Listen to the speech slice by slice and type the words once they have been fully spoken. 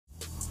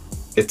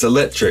It's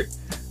electric.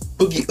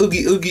 Oogie,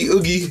 oogie, oogie,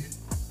 oogie.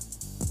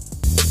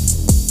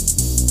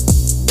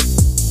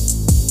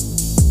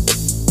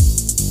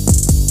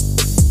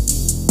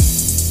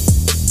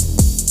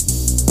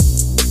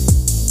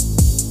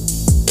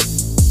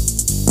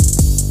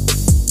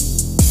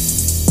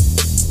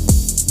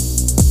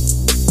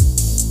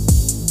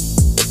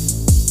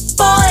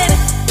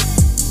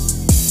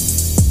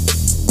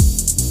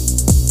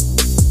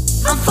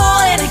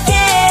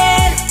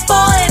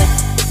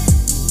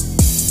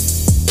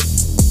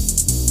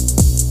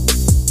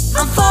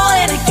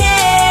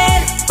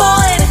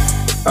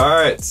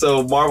 Alright,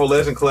 so Marvel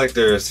Legend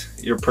collectors,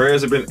 your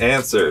prayers have been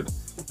answered.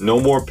 No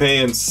more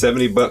paying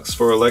 $70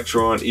 for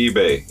Electro on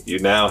eBay. You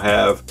now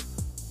have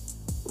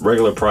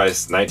regular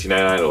price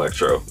 $19.99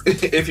 Electro,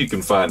 if you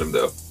can find them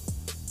though.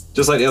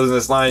 Just like the others in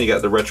this line, you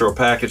got the retro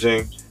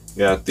packaging, you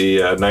got the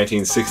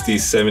 1960s,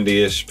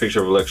 70-ish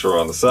picture of Electro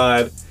on the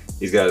side.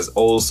 He's got his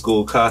old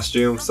school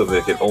costume, something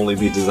that can only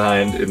be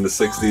designed in the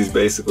 60s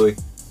basically.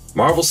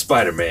 Marvel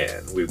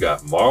Spider-Man, we've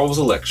got Marvel's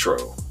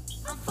Electro.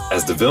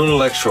 As the villain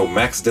Electro,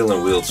 Max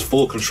Dillon wields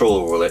full control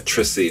over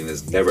electricity in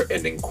his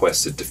never-ending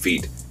quest to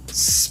defeat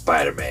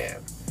Spider-Man.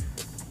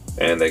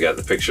 And they got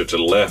the picture to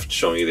the left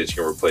showing you that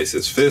you can replace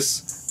his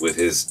fists with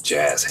his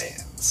jazz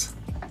hands.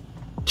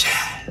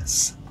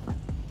 Jazz.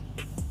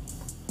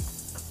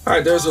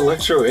 Alright, there's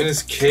Electro in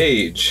his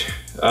cage.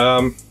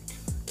 The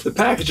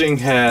packaging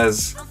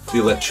has the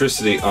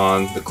electricity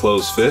on the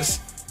closed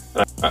fist.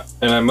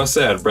 And I must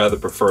say I'd rather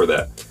prefer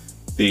that.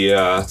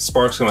 The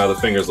sparks coming out of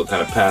the fingers look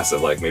kind of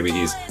passive, like maybe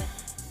he's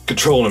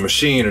controlling a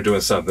machine or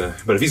doing something.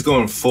 But if he's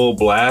going full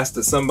blast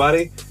at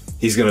somebody,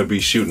 he's going to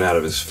be shooting out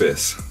of his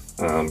fist.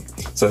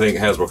 So I think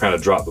Hasbro kind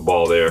of dropped the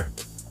ball there,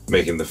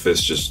 making the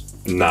fist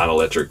just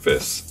non-electric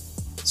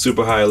fists.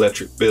 Super high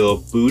electric bill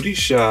booty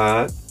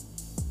shot.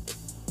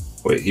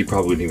 Wait, he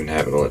probably wouldn't even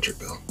have an electric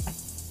bill.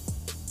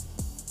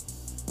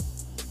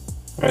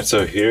 Alright,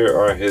 so here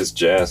are his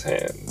jazz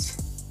hands.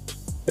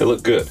 They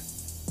look good.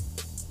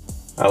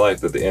 I like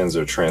that the ends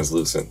are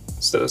translucent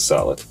instead of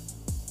solid.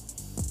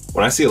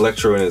 When I see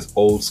Electro in his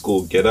old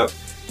school getup,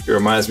 it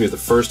reminds me of the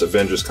first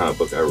Avengers comic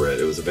book I read.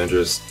 It was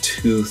Avengers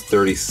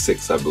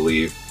 236, I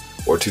believe,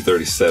 or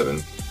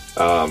 237.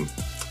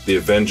 The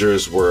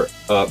Avengers were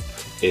up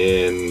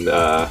in,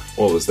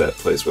 what was that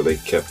place where they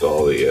kept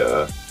all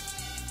the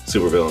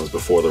supervillains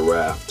before the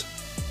raft?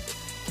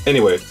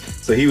 Anyway,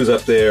 so he was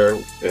up there,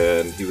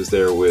 and he was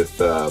there with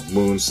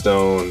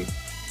Moonstone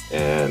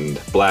and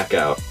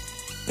Blackout.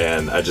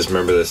 And I just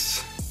remember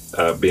this,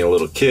 being a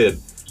little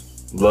kid,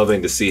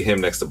 loving to see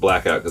him next to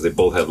Blackout because they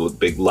both have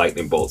big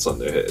lightning bolts on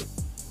their head.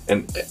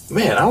 And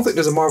man, I don't think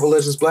there's a Marvel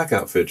Legends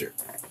Blackout figure.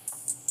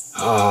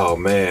 Oh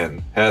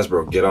man,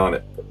 Hasbro, get on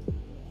it.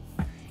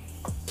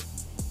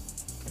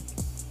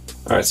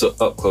 Alright, so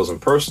up close and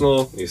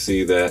personal, you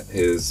see that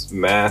his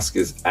mask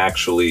is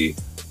actually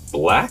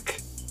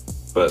black,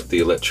 but the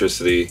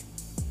electricity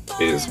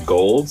is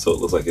gold, so it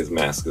looks like his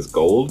mask is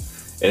gold.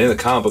 And in the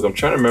comic book, I'm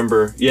trying to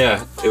remember,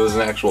 yeah, it was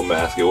an actual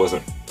mask. It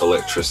wasn't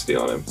electricity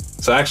on him.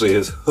 So actually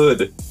his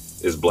hood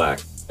is black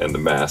and the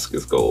mask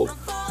is gold.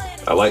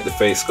 I like the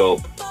face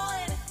sculpt.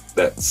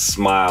 That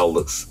smile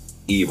looks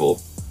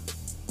evil.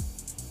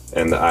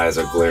 And the eyes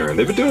are glaring.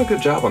 They've been doing a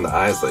good job on the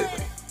eyes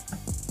lately.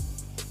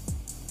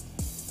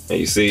 And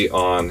you see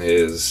on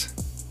his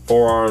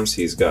forearms,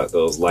 he's got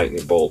those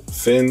lightning bolt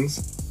fins.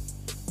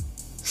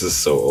 This is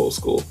so old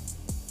school.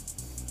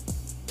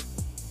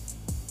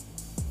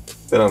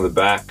 Then on the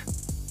back,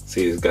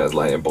 see he's got his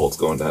lightning bolts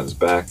going down his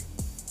back.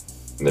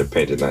 And they're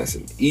painted nice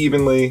and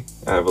evenly.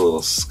 I have a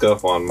little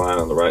scuff on mine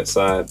on the right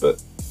side,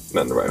 but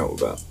nothing to write home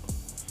about.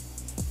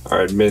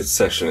 Alright,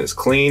 midsection is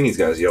clean. He's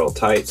got his yellow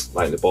tights,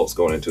 lightning bolts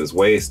going into his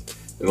waist,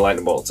 and the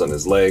lightning bolts on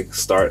his leg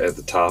start at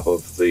the top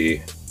of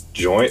the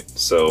joint,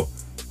 so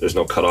there's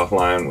no cutoff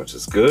line, which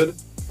is good.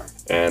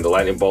 And the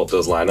lightning bolt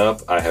does line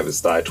up. I have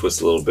his thigh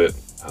twist a little bit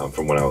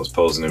from when I was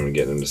posing him and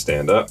getting him to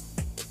stand up.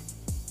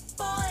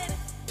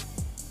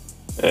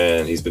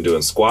 And he's been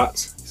doing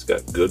squats. He's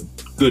got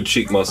good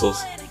cheek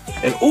muscles.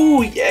 And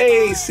ooh,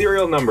 yay,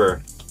 serial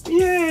number.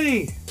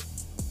 Yay!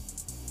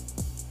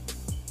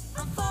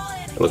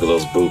 Look at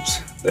those boots.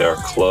 They are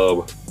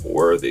club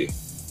worthy.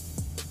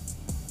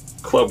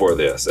 Club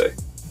worthy, I say.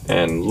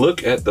 And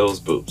look at those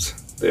boots.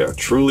 They are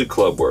truly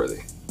club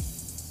worthy.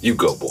 You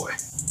go, boy.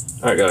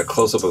 Alright, got a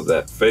close up of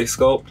that face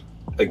sculpt.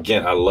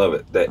 Again, I love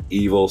it. That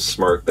evil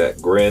smirk,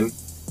 that grin.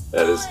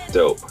 That is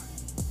dope.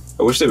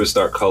 I wish they would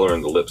start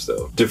coloring the lips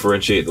though.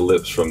 Differentiate the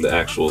lips from the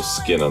actual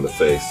skin on the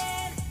face.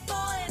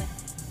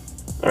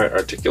 Alright,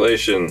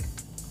 articulation.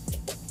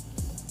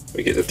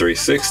 We get the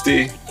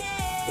 360.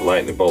 The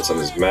lightning bolts on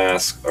his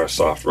mask are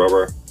soft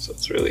rubber, so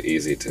it's really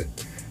easy to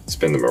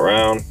spin them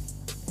around.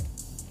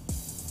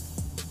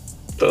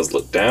 Does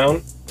look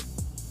down.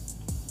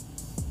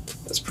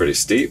 That's pretty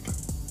steep.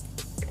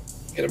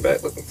 Get him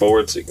back looking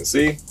forward so you can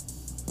see.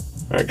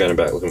 Alright, got him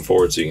back looking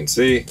forward so you can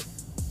see.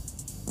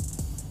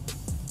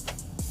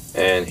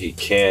 And he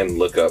can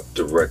look up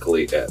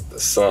directly at the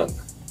sun.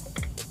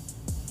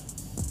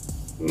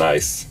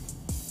 Nice.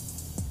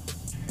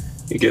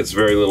 He gets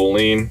very little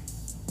lean.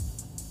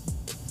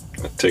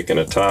 A tick and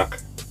a tock.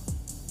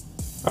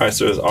 Alright,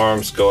 so his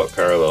arms go up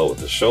parallel with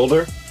his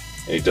shoulder.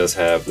 And he does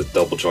have the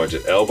double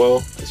jointed elbow.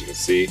 As you can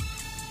see,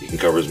 he can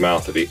cover his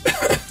mouth if he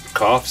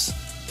coughs.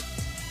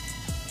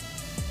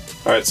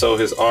 Alright, so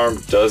his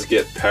arm does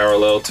get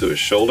parallel to his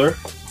shoulder.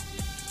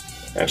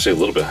 Actually a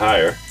little bit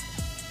higher.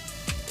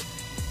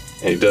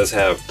 And he does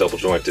have double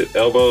jointed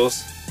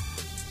elbows.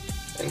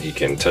 And he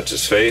can touch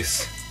his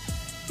face.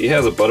 He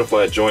has a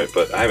butterfly joint,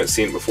 but I haven't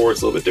seen it before.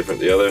 It's a little bit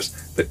different than the others.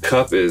 The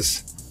cup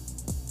is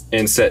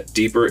inset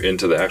deeper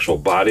into the actual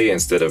body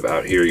instead of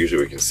out here.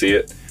 Usually we can see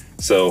it.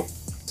 So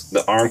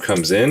the arm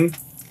comes in,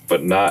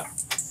 but not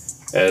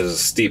as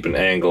steep an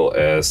angle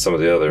as some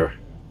of the other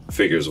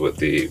figures with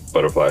the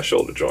butterfly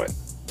shoulder joint.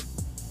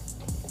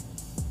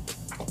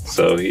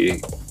 So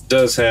he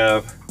does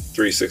have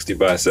 360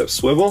 bicep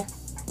swivel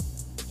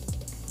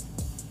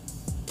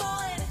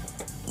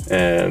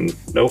and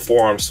no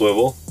forearm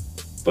swivel,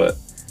 but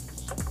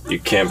you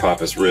can pop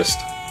his wrist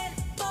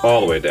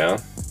all the way down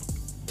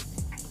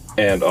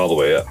and all the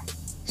way up,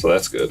 so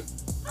that's good.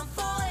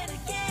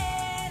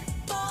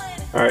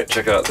 Alright,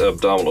 check out the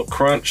abdominal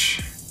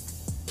crunch.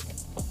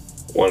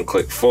 One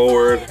click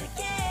forward,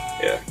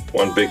 yeah,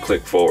 one big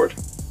click forward,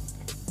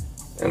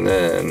 and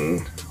then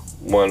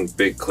one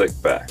big click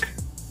back.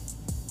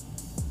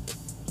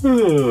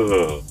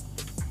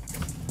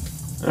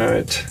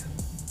 Alright,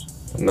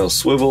 no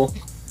swivel,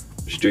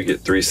 but you do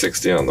get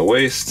 360 on the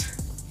waist.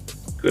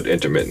 Good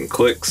intermittent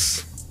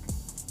clicks.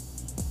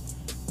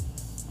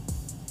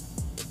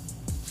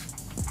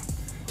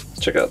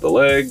 Check out the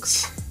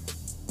legs.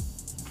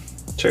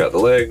 Check out the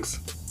legs.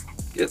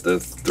 Get the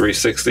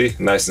 360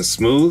 nice and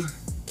smooth.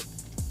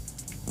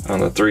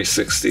 On the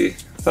 360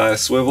 thigh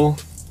swivel.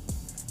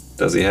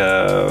 Does he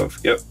have,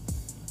 yep,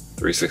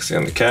 360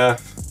 on the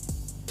calf.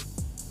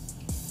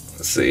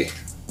 Let's see.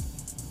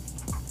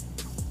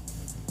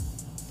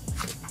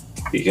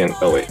 He can,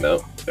 oh wait,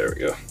 no, there we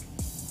go.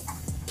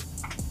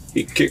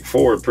 He can kick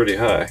forward pretty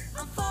high.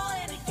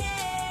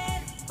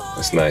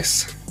 That's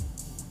nice.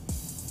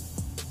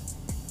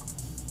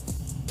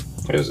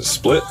 Here's a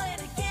split.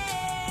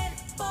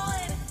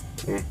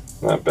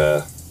 Not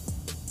bad.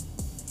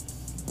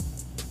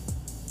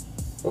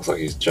 Looks like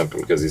he's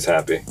jumping because he's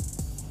happy.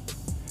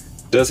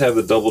 Does have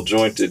the double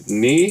jointed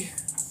knee,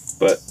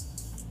 but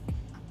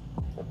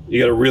you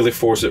gotta really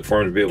force it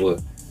for him to be able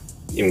to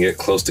even get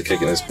close to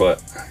kicking his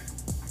butt.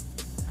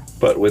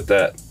 But with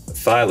that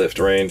thigh lift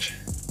range,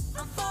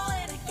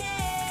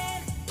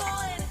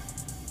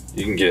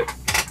 you can get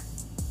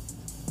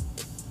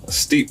a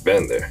steep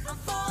bend there.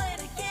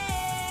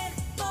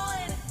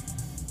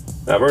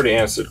 Now, I've already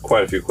answered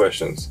quite a few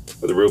questions,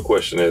 but the real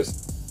question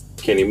is,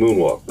 can he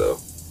moonwalk though?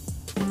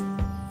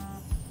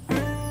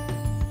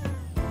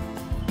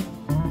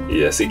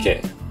 Yes, he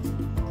can.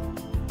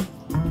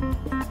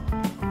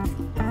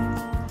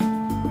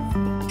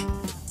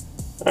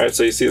 Alright,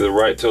 so you see the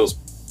right toe's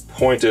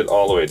pointed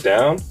all the way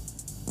down,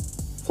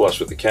 flush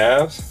with the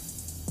calves,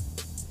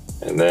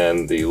 and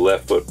then the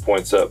left foot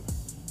points up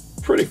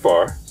pretty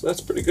far, so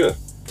that's pretty good.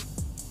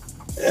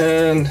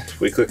 And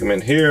we click him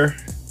in here.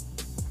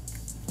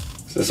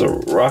 Is this a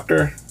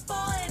rocker?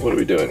 What are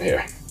we doing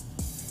here?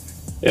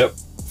 Yep,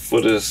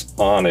 foot is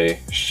on a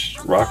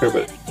rocker,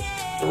 but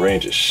the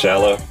range is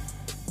shallow.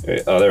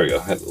 Oh, there we go.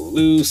 I had to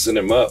loosen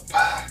him up.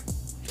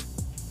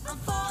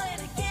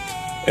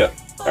 Yep,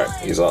 alright,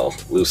 he's all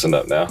loosened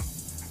up now.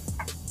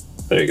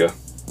 There you go.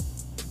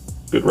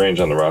 Good range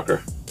on the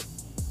rocker.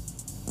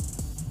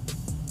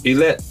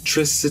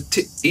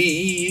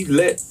 Electricity,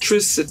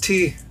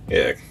 electricity.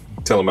 Yeah,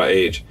 tell him my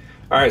age.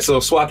 Alright, so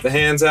swap the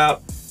hands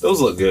out.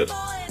 Those look good.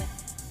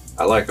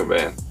 I like them,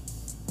 man.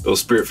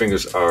 Those spirit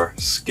fingers are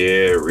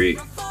scary.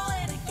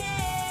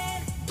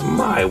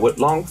 My, what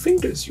long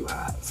fingers you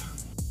have.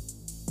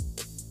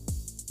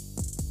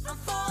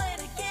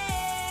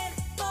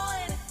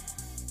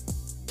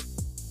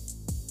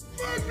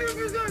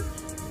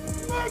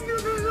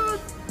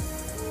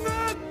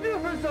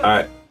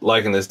 Alright,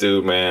 liking this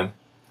dude, man.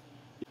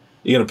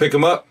 You gonna pick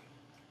him up?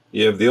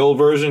 You have the old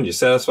version, you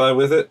satisfied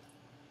with it?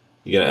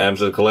 You gonna add him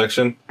to the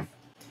collection?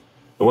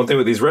 The one thing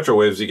with these retro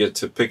waves, you get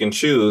to pick and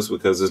choose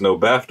because there's no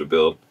BAF to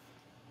build.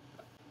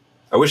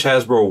 I wish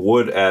Hasbro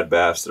would add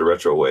BAFs to the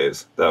retro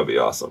waves. That would be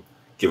awesome.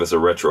 Give us a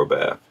retro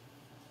BAF.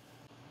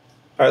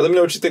 Alright, let me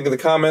know what you think in the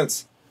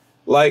comments.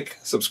 Like,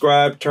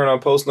 subscribe, turn on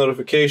post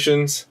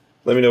notifications.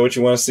 Let me know what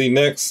you want to see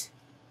next.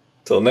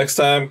 Till next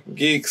time,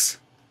 geeks,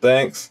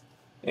 thanks,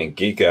 and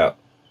geek out.